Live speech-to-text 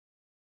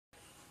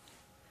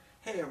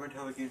Hey everyone,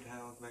 how are you doing?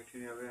 Welcome back to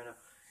the video.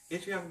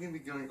 Today I'm going to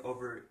be going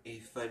over a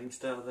fighting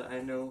style that I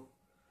know.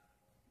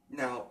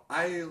 Now,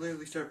 I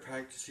literally started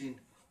practicing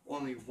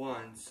only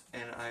once,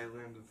 and I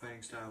learned the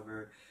fighting style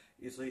very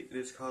easily. It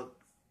is called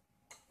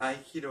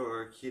Aikido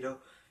or Aikido.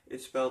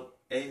 It's spelled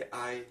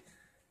A-I-K-I-D-O.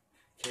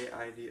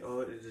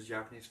 It is a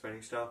Japanese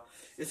fighting style.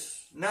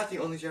 It's not the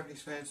only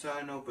Japanese fighting style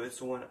I know, but it's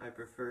the one I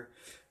prefer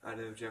out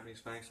of Japanese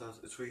fighting styles.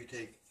 It's where you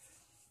take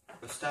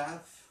a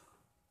staff.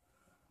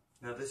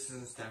 Now this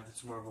isn't a staff,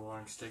 it's more of a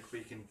long stick, but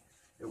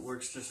it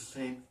works just the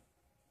same.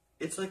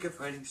 It's like a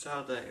fighting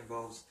style that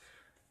involves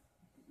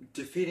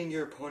defeating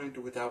your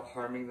opponent without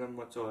harming them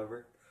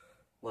whatsoever.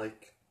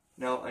 Like,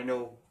 now I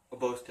know a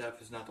bow staff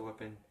is not the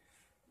weapon,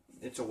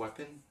 it's a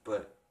weapon,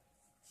 but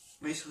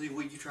basically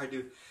what you try to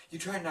do, you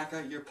try to knock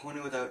out your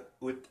opponent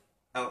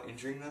without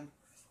injuring them.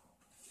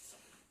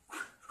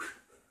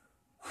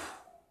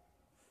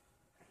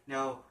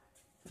 Now,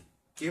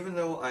 even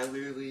though I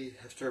literally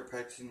have started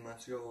practicing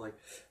months ago, like,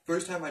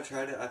 first time I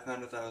tried it, I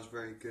found out that I was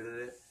very good at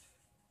it.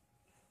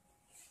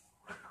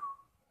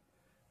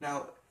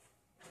 Now,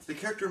 the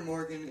character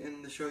Morgan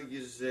in the show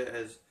uses it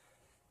as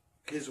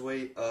his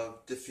way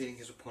of defeating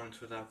his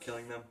opponents without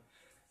killing them,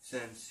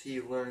 since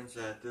he learns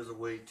that there's a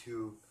way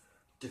to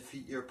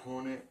defeat your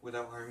opponent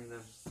without harming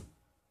them.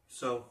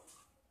 So,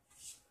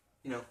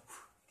 you know,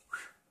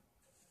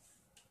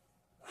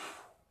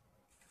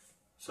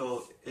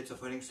 so it's a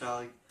fighting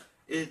style.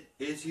 It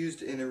is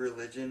used in a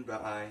religion,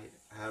 but I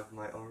have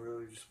my own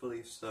religious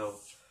beliefs, so,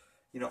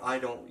 you know, I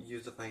don't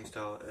use the fighting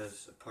style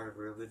as a part of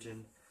a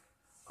religion.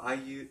 I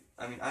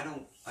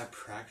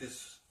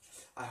practice.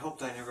 I hope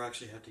that I never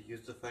actually have to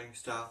use the fighting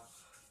style.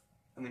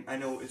 I mean, I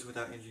know it's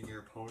without injuring your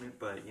opponent,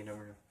 but you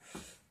never know.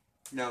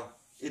 Now,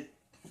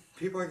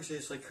 people are going to say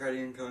it's like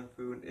karate and kung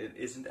fu, and it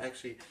isn't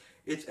actually.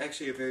 It's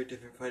actually a very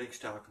different fighting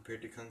style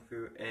compared to kung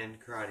fu and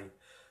karate.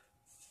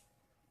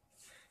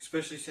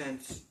 Especially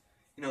since,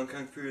 you know, in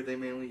Kung Fu, they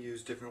mainly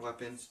use different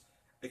weapons.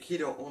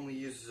 Aikido only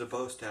uses a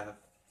bow staff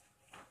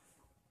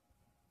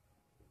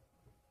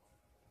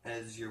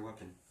as your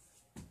weapon.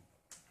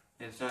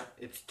 And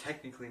it's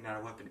technically not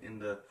a weapon in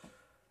the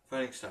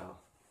fighting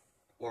style,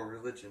 or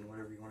religion,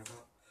 whatever you want to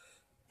call it.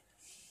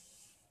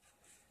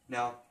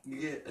 Now, you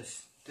get a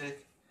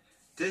stick.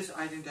 This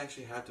I didn't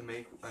actually have to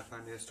make. I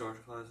found it in a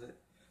storage closet.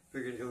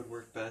 Figured it would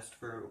work best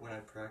for when I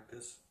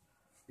practice.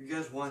 If you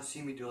guys want to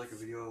see me do like a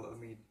video of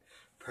me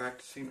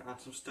practicing on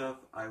some stuff,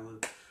 I will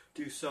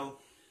do so.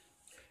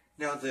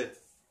 Now the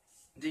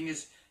thing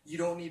is, you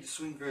don't need to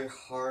swing very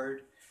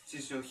hard,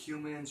 since, you know,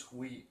 humans,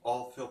 we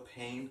all feel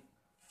pain.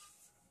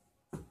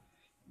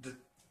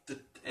 The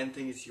end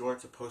thing is, you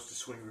aren't supposed to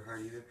swing very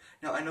hard either.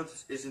 Now I know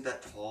this isn't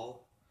that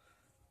tall.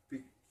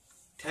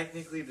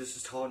 Technically this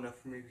is tall enough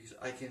for me because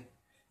I can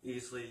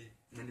easily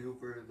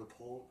maneuver the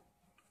pole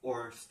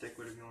or stick,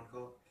 whatever you want to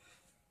call it.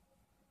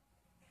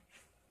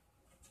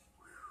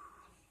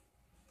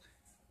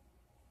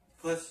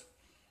 Plus,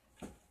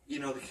 you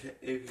know, if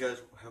you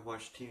guys have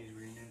watched teenage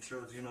reunion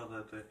shows, you know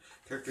that the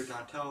character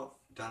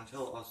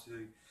Donatello also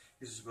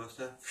uses a bow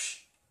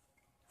staff.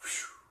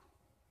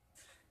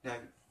 Now,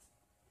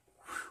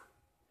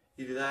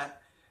 you do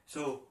that.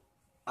 So,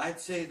 I'd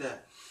say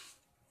that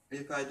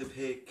if I had to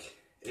pick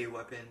a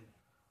weapon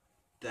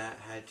that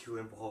had to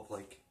involve,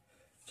 like,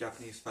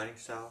 Japanese fighting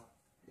style,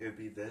 it would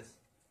be this.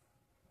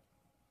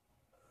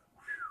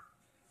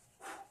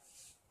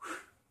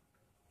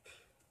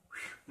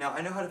 Now,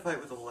 I know how to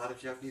fight with a lot of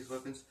Japanese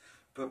weapons,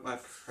 but my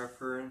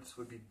preference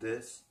would be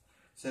this,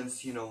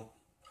 since, you know,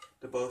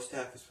 the bow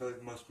staff is probably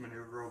the most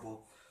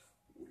maneuverable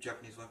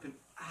Japanese weapon.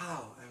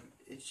 Ow, I'm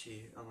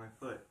itchy on my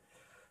foot.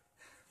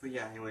 But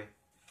yeah, anyway.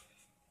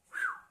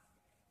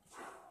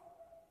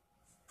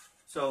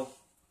 So,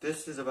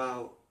 this is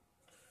about,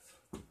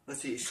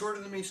 let's see,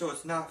 shorter than me, so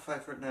it's not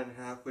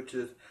 5'9½", which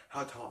is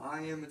how tall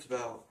I am. It's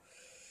about,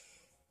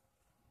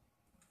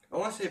 I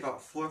want to say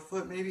about 4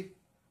 foot, maybe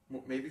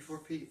 4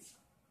 feet.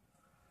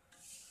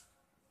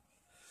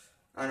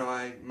 I know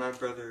my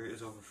brother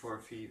is over 4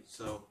 feet,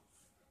 so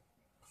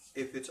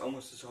if it's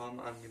almost as tall, I'm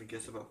going to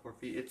guess about 4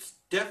 feet. It's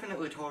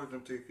definitely taller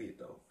than 3 feet,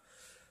 though.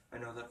 I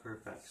know that for a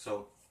fact.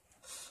 So,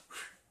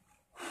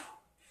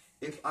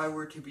 if I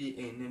were to be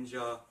a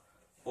ninja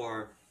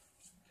or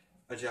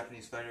a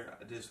Japanese fighter,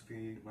 this would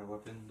be my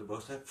weapon, the bow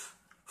staff.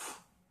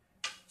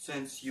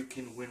 Since you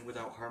can win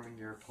without harming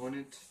your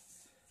opponent.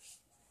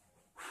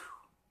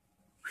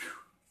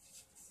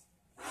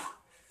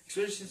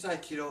 Especially since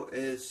Aikido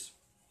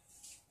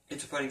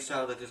it's a fighting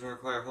style that doesn't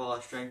require a whole lot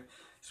of strength,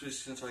 especially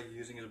since all you're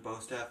using is a bow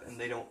staff and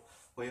they don't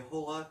weigh a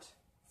whole lot.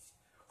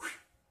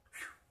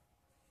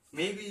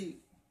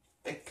 Maybe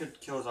it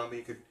could kill a zombie,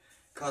 it could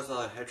cause a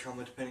lot of head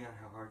trauma depending on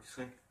how hard you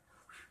swing.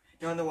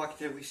 Now in The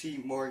Walking Dead, we see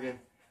Morgan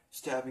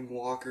stabbing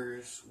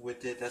walkers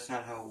with it. That's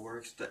not how it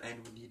works. The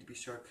end would need to be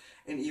sharp.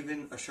 And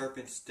even a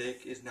sharpened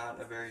stick is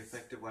not a very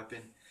effective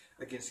weapon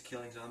against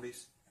killing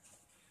zombies.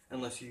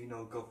 Unless you,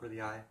 go for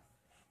the eye.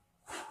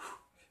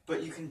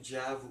 But you can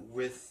jab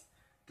with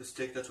the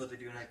stick. That's what they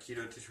do in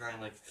Aikido to try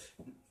and,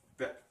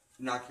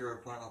 knock your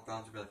opponent off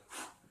balance and be like...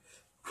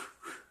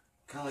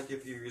 kind of like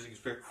if you're using a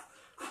spear.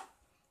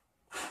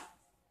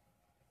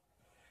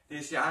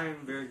 You see, I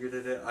am very good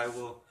at it.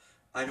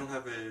 I don't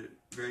have a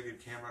very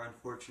good camera,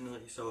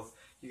 unfortunately, so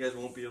you guys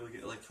won't be able to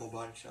get like full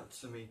body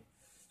shots of me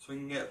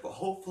swinging it. But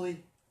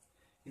hopefully,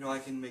 you know, I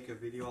can make a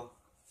video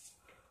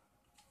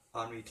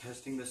on me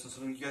testing this and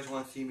something. You guys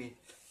want to see me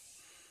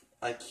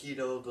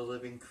Aikido the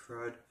living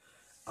crud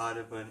out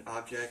of an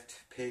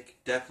object pig.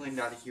 Definitely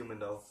not a human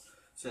though,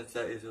 since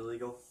that is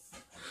illegal.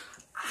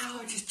 Ow,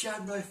 I just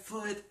jabbed my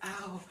foot.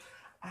 Ow,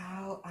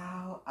 ow,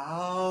 ow,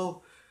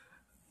 ow.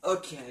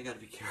 Okay, I gotta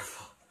be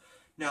careful.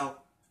 Now,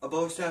 a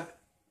bow staff,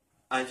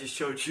 I just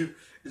showed you,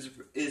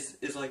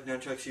 is like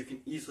nunchucks. You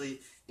can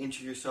easily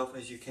injure yourself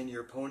as you can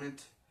your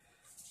opponent.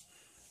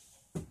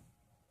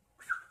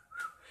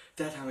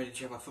 That time I didn't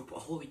jab my foot, but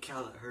holy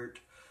cow, that hurt.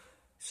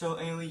 So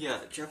anyway, yeah,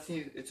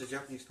 it's a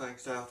Japanese fighting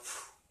style.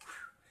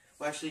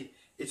 Well, actually,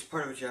 it's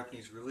part of a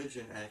Japanese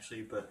religion,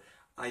 actually, but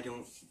I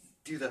don't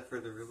do that for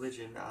the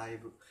religion. I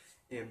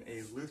am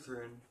a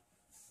Lutheran.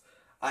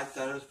 I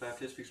thought I was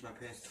Baptist because my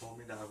parents told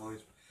me that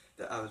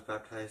I was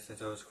baptized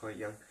since I was quite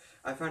young.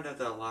 I found out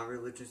that a lot of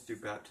religions do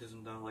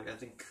baptism though, like I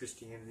think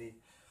Christianity.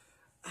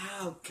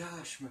 Ow,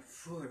 gosh, my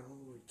foot,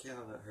 holy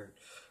cow, that hurt.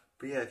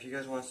 But yeah, if you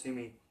guys want to see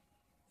me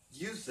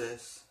use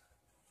this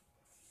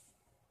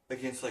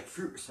against like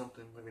fruit or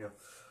something, let me know.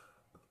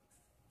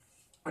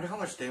 I wonder how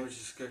much damage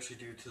this could actually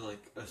do to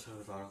like a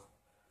soda bottle.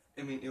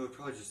 I mean, it would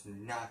probably just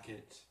knock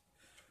it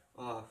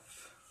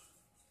off.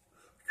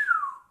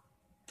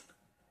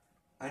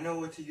 I know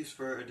what to use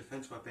for a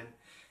defense weapon.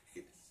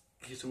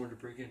 Get someone to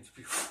break in.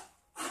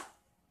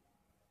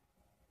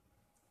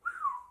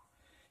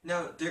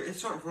 Now, there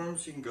is certain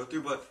rooms you can go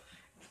through, but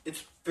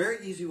it's a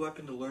very easy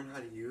weapon to learn how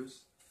to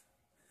use.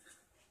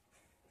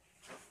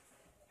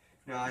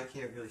 Now, I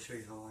can't really show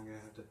you how long I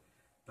have to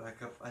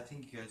back up. I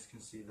think you guys can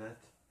see that.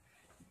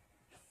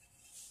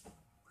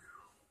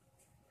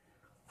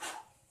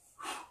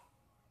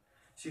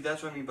 See,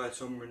 that's what I mean by it's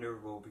so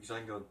maneuverable, because I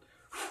can go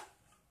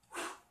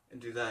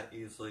and do that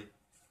easily.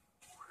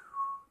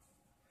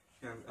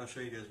 Here, I'll show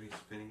you guys me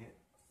spinning it.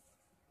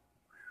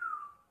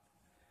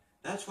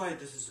 That's why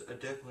this is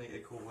definitely a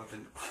cool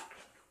weapon.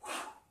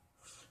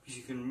 Because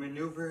you can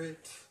maneuver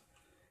it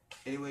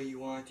any way you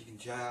want. You can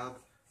jab,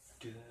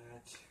 do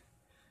that.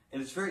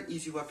 And it's a very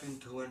easy weapon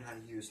to learn how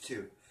to use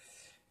too.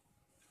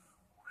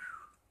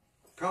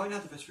 Probably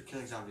not the best for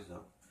killing zombies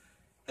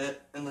though.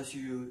 Unless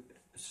you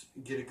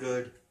get a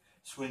good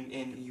swing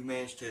in and you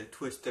manage to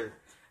twist their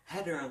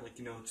head around, like,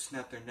 you know,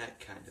 snap their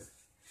neck kind of.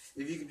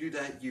 If you can do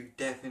that, you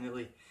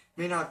definitely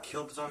may not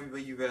kill the zombie,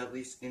 but you've at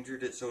least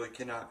injured it so it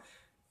cannot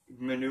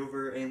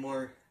maneuver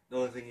anymore. The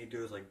only thing you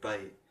do is like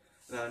bite.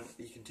 Then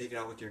you can take it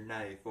out with your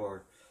knife,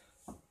 or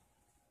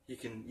you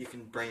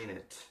can brain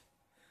it,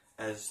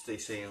 as they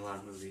say in a lot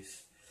of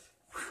movies.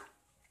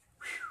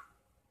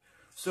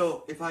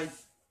 So if a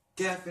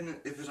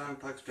zombie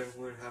apocalypse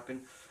would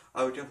happen,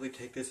 I would definitely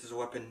take this as a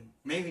weapon.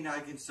 Maybe not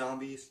against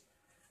zombies.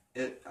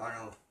 I don't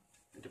know.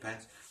 It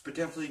depends. But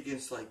definitely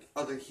against like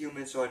other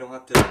humans, so I don't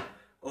have to.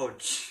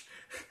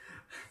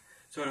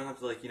 So I don't have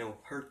to, like, you know,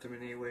 hurt them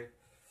in any way.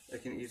 I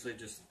can easily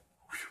just.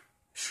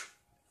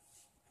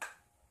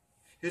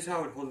 Here's how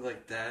I would hold it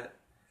like that,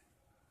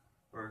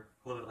 or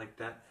hold it like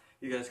that.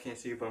 You guys can't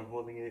see it, but I'm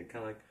holding it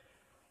kind of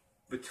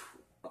like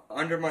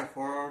under my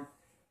forearm,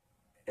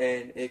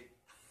 and it.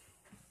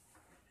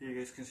 You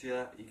guys can see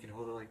that. You can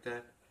hold it like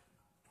that.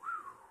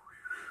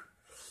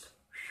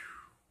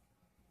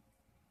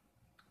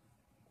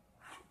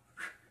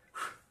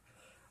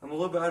 I'm a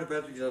little bit out of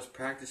breath because I was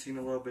practicing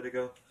a little bit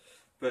ago,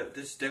 but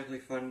this is definitely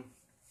fun.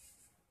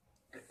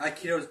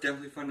 Aikido is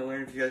definitely fun to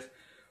learn. If you guys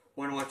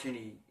want to watch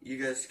any, you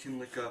guys can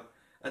look up.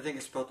 I think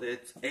it's spelled,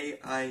 it's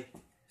Aikido.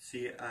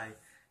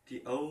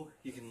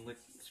 You can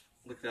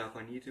look that up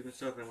on YouTube and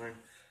stuff and learn.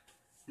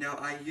 Now,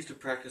 I used to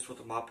practice with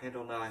a mop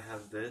handle. Now I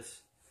have this.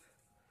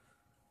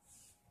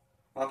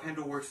 Mop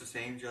handle works the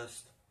same,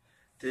 just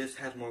this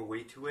has more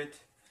weight to it.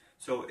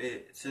 So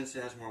since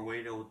it has more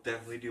weight, it will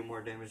definitely do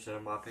more damage than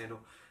a mop handle.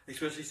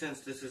 Especially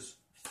since this is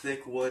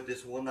thick wood,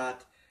 this will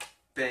not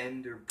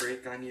bend or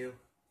break on you.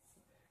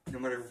 No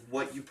matter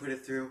what you put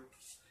it through,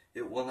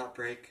 it will not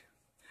break.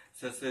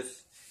 Since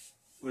this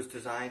was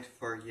designed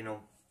for, you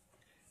know,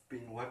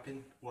 being a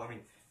weapon. Well, I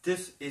mean,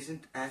 this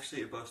isn't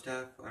actually a bow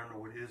staff. I don't know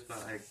what it is, but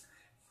I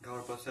call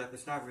it a bow staff.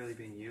 It's not really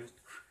being used.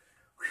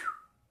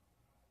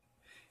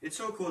 It's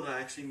so cool that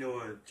I actually know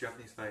a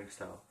Japanese fighting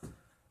style.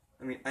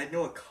 I mean, I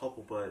know a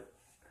couple, but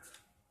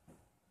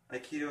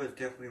Aikido is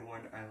definitely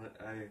one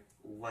I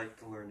like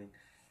learning.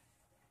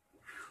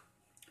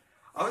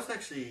 I was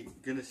actually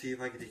going to see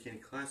if I could take any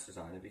classes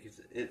on it because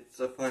it's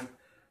a fun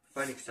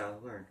fighting style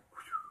to learn.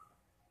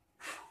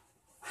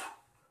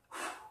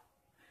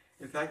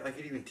 In fact, I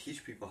could even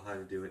teach people how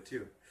to do it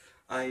too.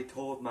 I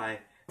told my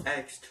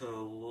ex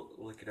to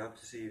look it up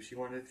to see if she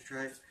wanted to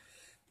try it.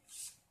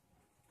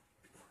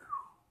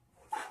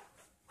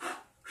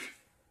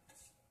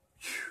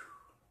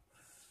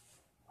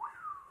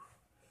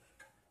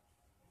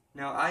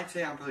 Now, I'd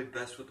say I'm probably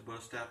best with the bow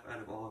staff out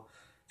of all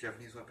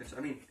Japanese weapons.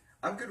 I mean,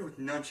 I'm good with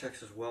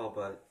nunchucks as well,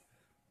 but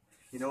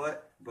you know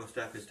what? Bow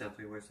staff is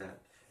definitely worth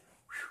that.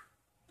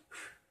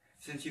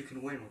 Since you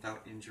can win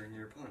without injuring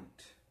your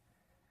opponent.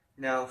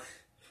 Now,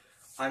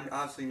 I'm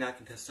obviously not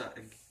going to test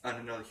on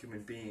another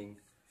human being.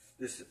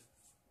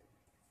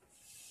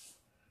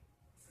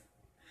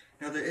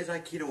 Now there is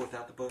Aikido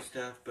without the bow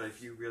staff, but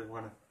if you really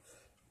want to,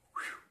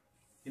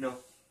 you know,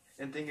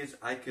 and the thing is,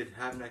 I could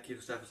have an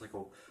Aikido staff as like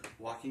a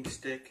walking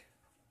stick,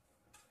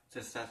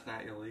 since that's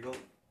not illegal.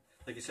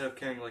 Like instead of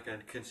carrying like a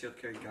concealed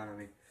carry gun on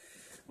me,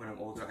 when I'm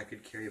older, I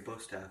could carry a bow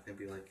staff and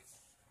be like,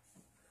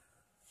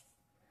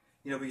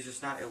 you know, because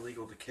it's not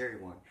illegal to carry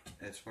one,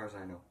 as far as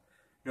I know.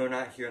 No,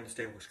 not here in the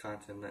state of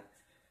Wisconsin. That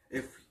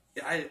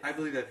I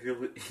believe that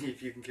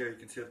if you can carry a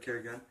concealed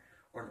carry gun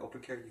or an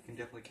open carry, you can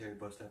definitely carry a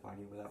bow staff on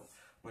you without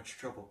much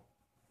trouble.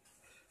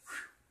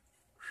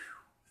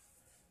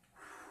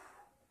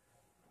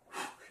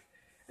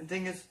 And the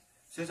thing is,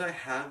 since I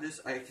have this,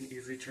 I can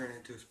easily turn it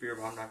into a spear,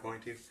 but I'm not going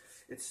to.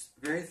 It's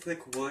very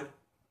thick wood.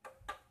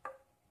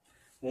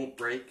 Won't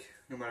break,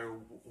 no matter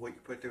what you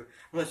put through.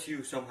 Unless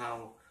you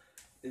somehow...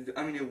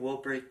 I mean, it will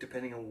break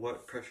depending on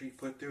what pressure you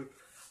put through.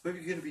 But if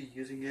you're going to be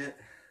using it,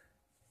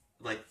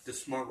 like, the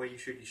smart way you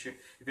should. If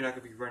you're not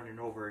going to be running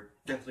over, it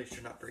definitely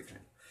should not break.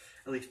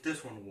 At least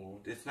this one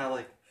won't. It's not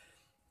like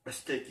a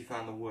stick you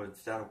found in the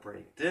woods. That'll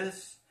break.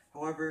 This,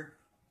 however,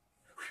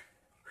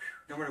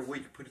 no matter what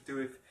you put it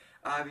through,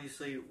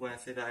 obviously, when I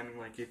say that, I mean,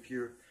 like, if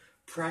you're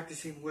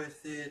practicing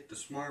with it the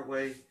smart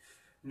way,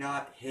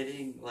 not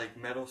hitting,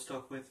 like, metal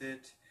stuff with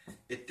it,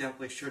 it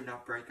definitely should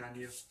not break on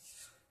you.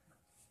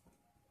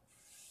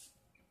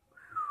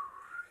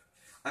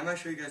 I might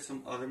show you guys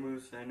some other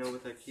moves that I know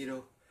with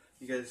Aikido.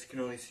 You guys can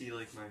only see,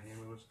 like, my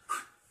hand moves.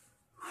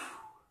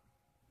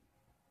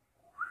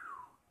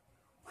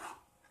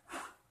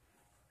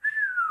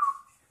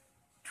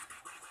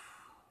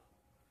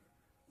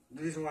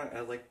 The reason why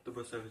I like the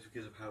bow staff is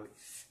because of how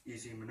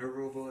easy and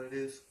maneuverable it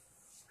is,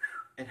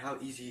 and how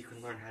easy you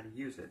can learn how to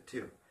use it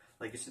too.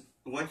 Like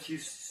once you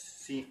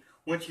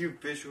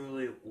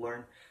visually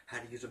learn how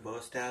to use a bow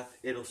staff,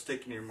 it'll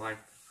stick in your mind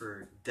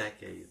for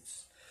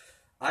decades.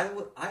 I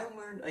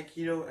learned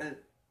Aikido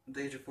at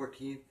the age of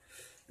 14.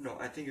 No,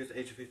 I think it was the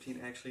age of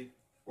 15 actually,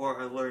 or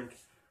I learned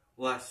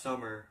last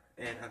summer,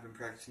 and I've been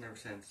practicing ever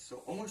since.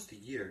 So almost a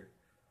year.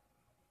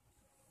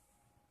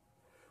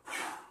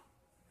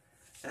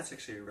 That's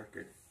actually a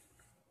record.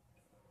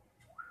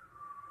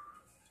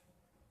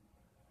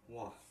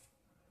 Wow.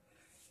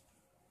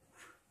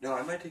 No,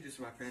 I might take this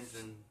to my friends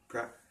and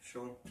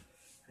show them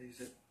how to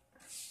use it.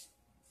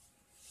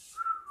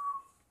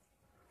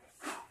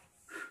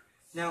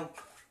 Now,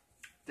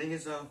 thing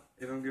is though,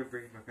 if I'm going to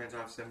bring my friends,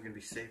 obviously I'm going to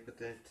be safe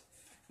with it.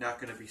 Not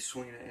going to be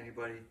swinging at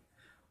anybody.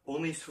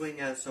 Only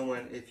swing at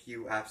someone if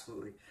you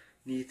absolutely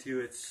need to.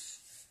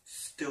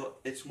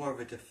 It's more of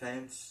a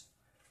defense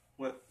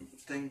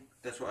thing.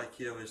 That's what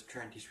Aikido is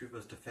trying to teach people,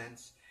 is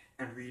defense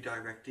and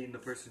redirecting the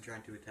person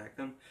trying to attack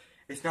them.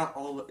 It's not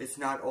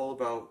all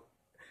about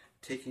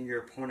taking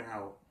your opponent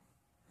out.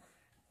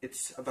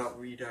 It's about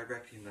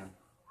redirecting them.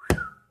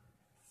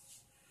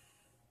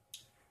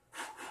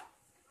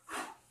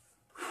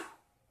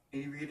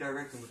 And you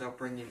redirect them without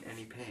bringing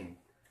any pain.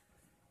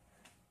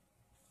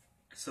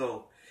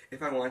 So,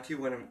 if I want to,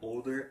 when I'm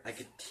older, I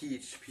could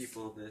teach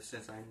people this,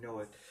 since I know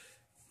it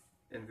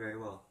and very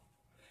well.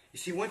 You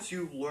see, once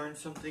you learn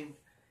something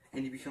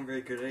and you become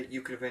very good at it,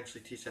 you could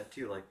eventually teach that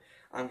too. Like,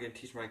 I'm going to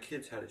teach my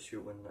kids how to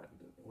shoot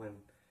when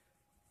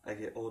I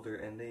get older,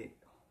 and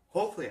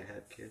hopefully I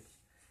have kids.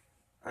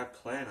 I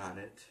plan on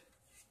it.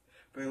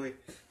 But anyway,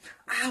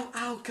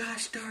 ow,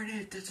 gosh darn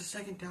it, that's the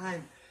second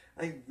time.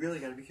 I really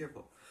gotta be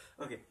careful.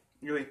 Okay,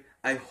 anyway,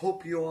 I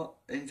hope you all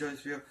enjoyed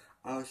this video.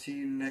 I'll see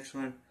you in the next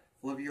one.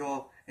 Love you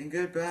all, and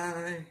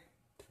goodbye.